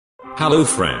Hello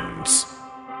friends.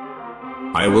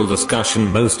 I will discuss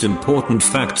most important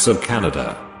facts of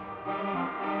Canada.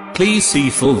 Please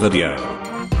see full video.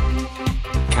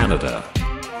 Canada.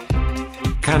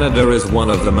 Canada is one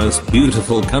of the most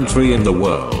beautiful country in the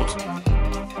world.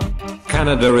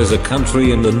 Canada is a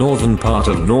country in the northern part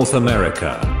of North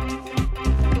America.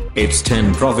 Its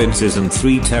 10 provinces and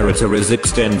 3 territories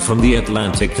extend from the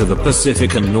Atlantic to the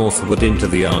Pacific and northward into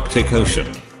the Arctic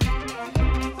Ocean,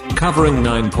 covering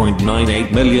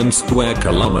 9.98 million square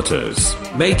kilometers,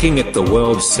 making it the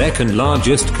world's second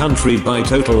largest country by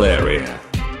total area.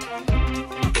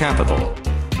 Capital: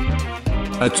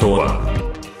 Ottawa.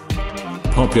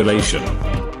 Population: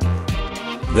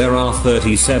 there are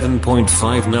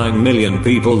 37.59 million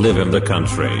people live in the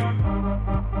country.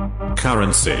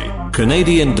 Currency: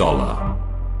 Canadian dollar.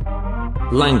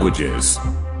 Languages: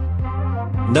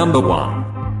 Number 1.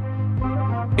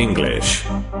 English.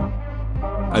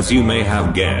 As you may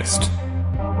have guessed,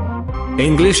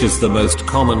 English is the most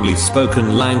commonly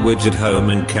spoken language at home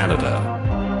in Canada.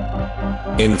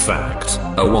 In fact,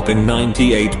 a whopping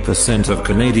 98% of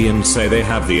Canadians say they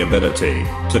have the ability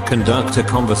to conduct a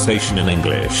conversation in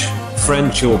English,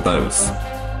 French or both.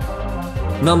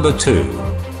 Number 2.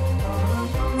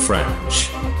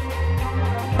 French.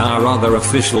 Our other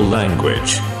official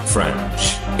language,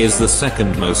 French, is the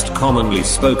second most commonly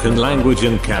spoken language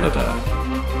in Canada.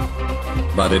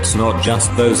 But it's not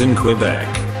just those in Quebec.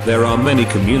 There are many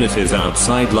communities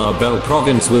outside La Belle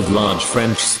province with large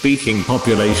French-speaking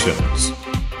populations.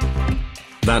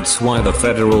 That's why the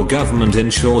federal government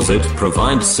ensures it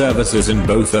provides services in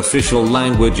both official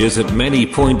languages at many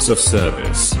points of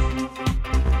service.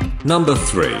 Number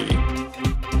 3.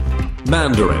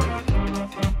 Mandarin.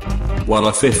 While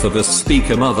a fifth of us speak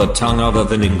a mother tongue other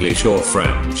than English or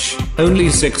French, only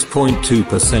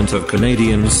 6.2% of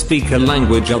Canadians speak a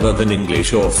language other than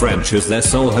English or French as their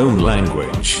sole home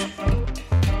language.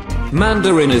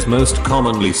 Mandarin is most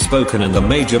commonly spoken in the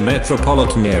major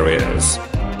metropolitan areas.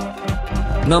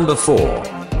 Number 4.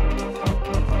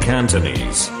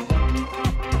 Cantonese.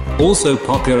 Also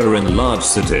popular in large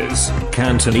cities,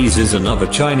 Cantonese is another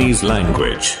Chinese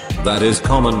language that is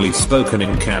commonly spoken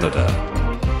in Canada.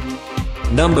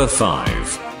 Number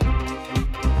 5.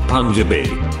 Punjabi.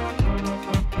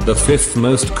 The fifth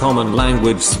most common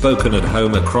language spoken at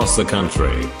home across the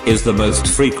country, is the most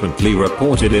frequently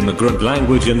reported immigrant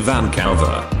language in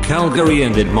Vancouver, Calgary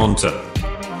and Edmonton.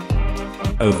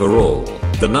 Overall,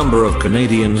 the number of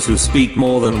Canadians who speak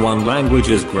more than one language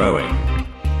is growing.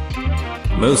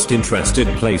 Most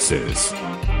interested places: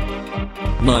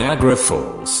 Niagara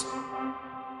Falls.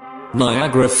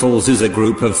 Niagara Falls is a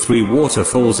group of 3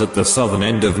 waterfalls at the southern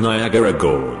end of Niagara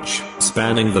Gorge,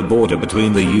 spanning the border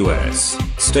between the US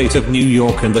state of New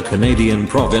York and the Canadian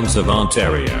province of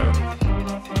Ontario.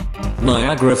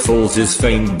 Niagara Falls is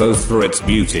famed both for its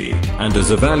beauty and as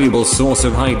a valuable source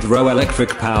of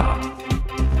hydroelectric power.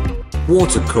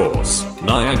 Watercourse: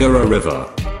 Niagara River.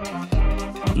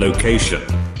 Location: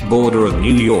 border of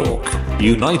New York,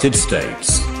 United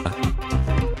States.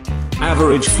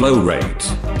 Average flow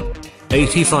rate: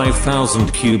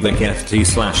 85,000 cubic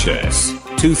ft/s,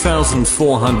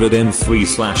 2,400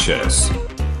 m3/s.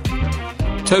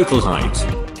 Total height: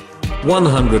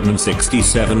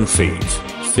 167 feet,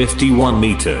 51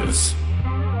 meters.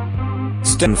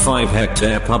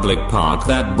 5-hectare public park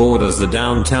that borders the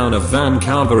downtown of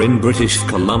Vancouver in British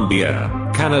Columbia,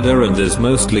 Canada, and is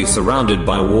mostly surrounded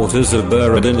by waters of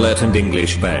Burrard Inlet and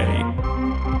English Bay.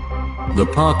 The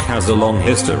park has a long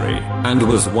history, and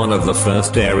was one of the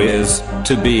first areas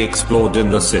to be explored in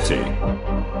the city.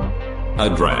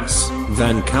 Address: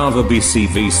 Vancouver, BC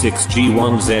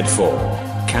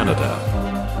V6G1Z4, Canada.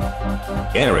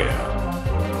 Area: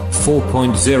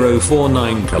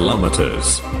 4.049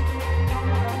 kilometers.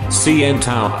 CN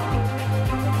Tower.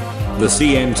 The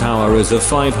CN Tower is a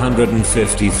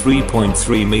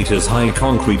 553.3 meters high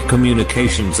concrete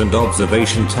communications and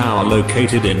observation tower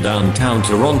located in downtown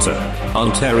Toronto,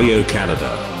 Ontario,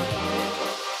 Canada.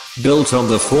 Built on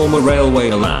the former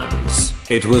railway lands,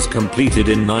 it was completed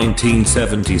in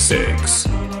 1976.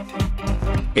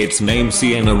 Its name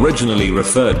CN originally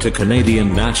referred to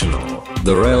Canadian National,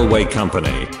 the railway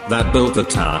company that built the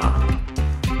tower.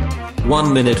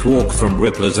 1-minute walk from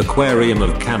Ripley's Aquarium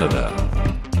of Canada.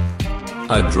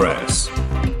 Address: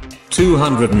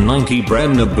 290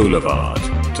 Bremner Boulevard,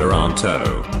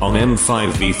 Toronto, on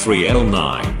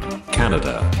M5V3L9,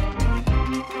 Canada.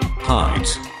 Height: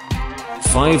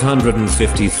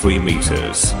 553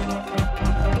 meters.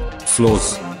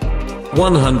 Floors: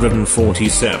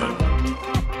 147.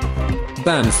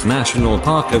 Banff National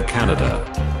Park of Canada.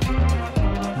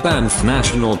 Banff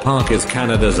National Park is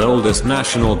Canada's oldest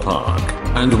national park,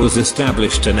 and was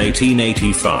established in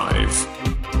 1885.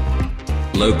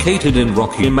 Located in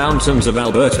Rocky Mountains of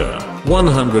Alberta,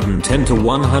 110 to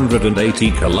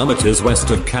 180 kilometers west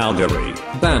of Calgary,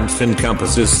 Banff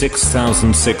encompasses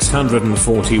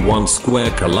 6,641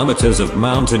 square kilometers of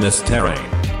mountainous terrain,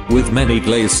 with many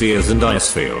glaciers and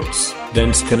icefields,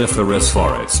 dense coniferous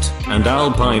forest, and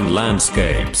alpine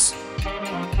landscapes.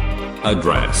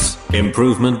 Address: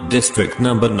 Improvement District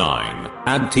Number 9,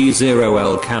 Ad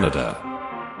T0L, Canada.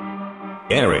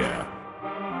 Area: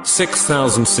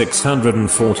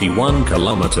 6,641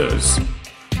 kilometers.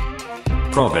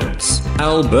 Province: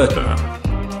 Alberta.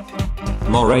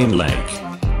 Moraine Lake.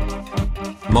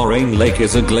 Moraine Lake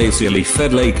is a glacially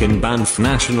fed lake in Banff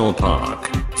National Park,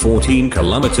 14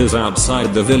 kilometers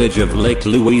outside the village of Lake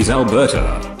Louise,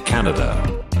 Alberta, Canada.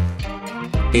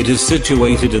 It is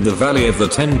situated in the Valley of the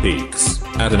Ten Peaks,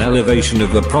 at an elevation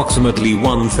of approximately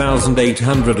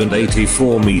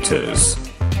 1,884 meters.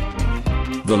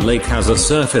 The lake has a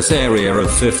surface area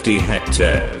of 50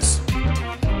 hectares.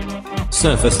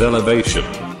 Surface elevation: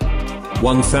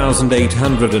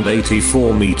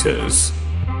 1,884 meters.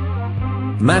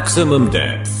 Maximum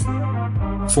depth: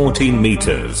 14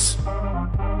 meters.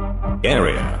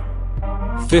 Area: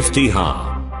 50 ha.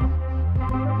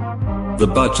 The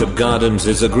Butchart Gardens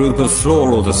is a group of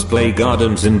floral display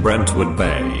gardens in Brentwood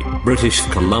Bay, British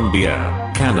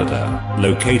Columbia, Canada,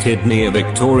 located near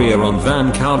Victoria on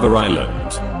Vancouver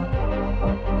Island.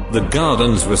 The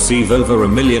gardens receive over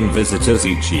 1 million visitors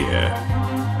each year.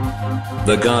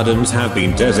 The gardens have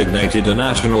been designated a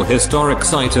National Historic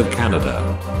Site of Canada.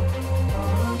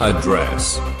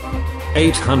 Address: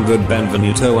 800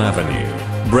 Benvenuto Avenue,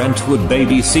 Brentwood Bay,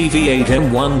 BC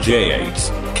V8M1J8,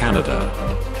 Canada.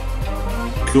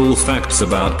 Cool facts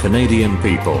about Canadian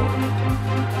people.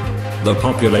 The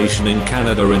population in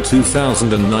Canada in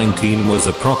 2019 was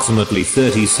approximately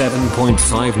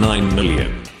 37.59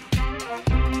 million.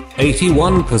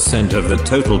 81% of the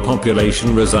total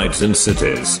population resides in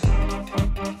cities.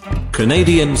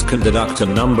 Canadians can deduct a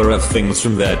number of things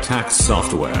from their tax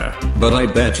software, but I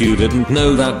bet you didn't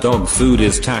know that dog food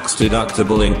is tax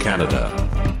deductible in Canada.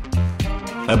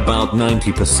 About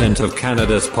 90% of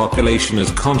Canada's population is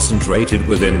concentrated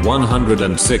within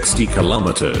 160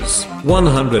 kilometers,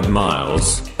 100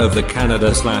 miles, of the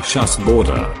Canada/US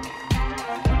border.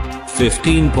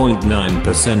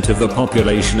 15.9% of the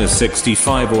population is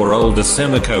 65 or older,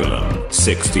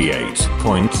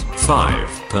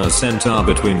 68.5% are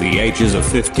between the ages of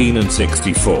 15 and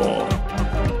 64.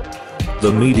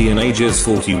 The median age is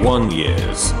 41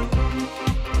 years.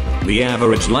 The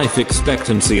average life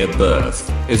expectancy at birth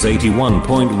is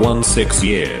 81.16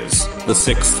 years, the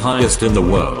 6th highest in the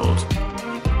world.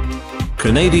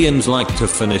 Canadians like to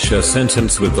finish a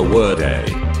sentence with the word a.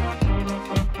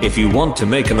 If you want to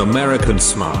make an American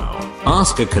smile,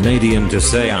 ask a Canadian to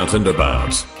say out and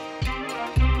about.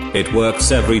 It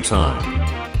works every time.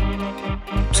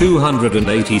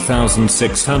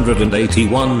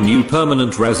 280,681 new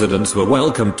permanent residents were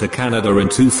welcomed to Canada in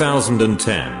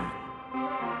 2010.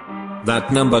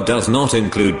 That number does not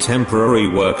include temporary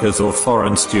workers or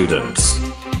foreign students.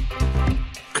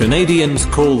 Canadians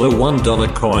call the $1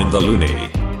 coin the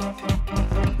loonie.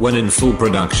 When in full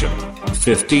production,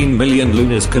 15 million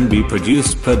loonies can be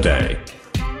produced per day.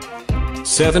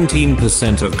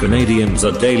 17% of Canadians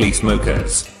are daily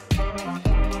smokers.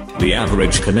 The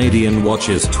average Canadian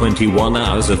watches 21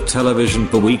 hours of television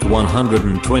per week.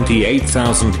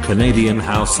 128,000 Canadian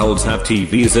households have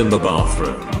TVs in the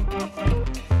bathroom.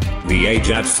 The age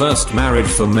at first marriage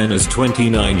for men is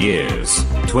 29 years,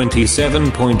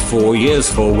 27.4 years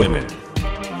for women.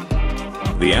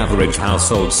 The average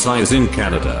household size in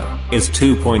Canada is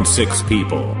 2.6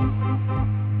 people.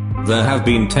 There have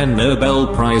been 10 Nobel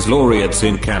Prize laureates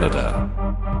in Canada.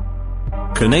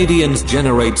 Canadians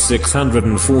generate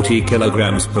 640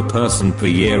 kilograms per person per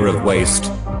year of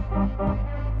waste.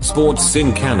 Sports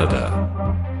in Canada.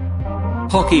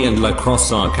 Hockey and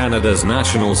lacrosse are Canada's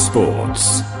national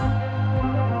sports.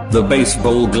 The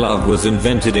baseball glove was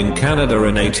invented in Canada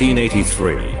in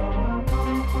 1883.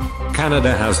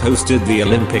 Canada has hosted the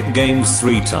Olympic Games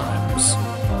 3 times.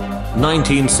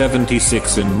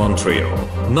 1976 in Montreal,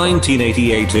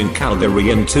 1988 in Calgary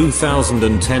and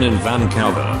 2010 in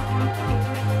Vancouver.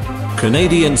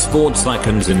 Canadian sports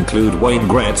icons include Wayne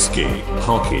Gretzky,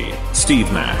 hockey,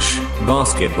 Steve Nash,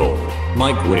 basketball,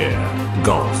 Mike Weir,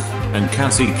 golf, and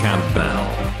Cassie Campbell,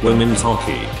 women's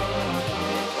hockey.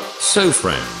 So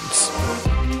friends,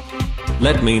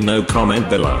 let me know, comment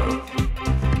below.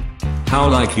 How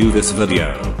like you this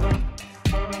video?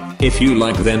 If you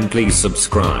like, then please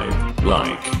subscribe,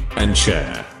 like, and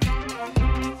share.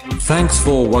 Thanks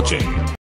for watching.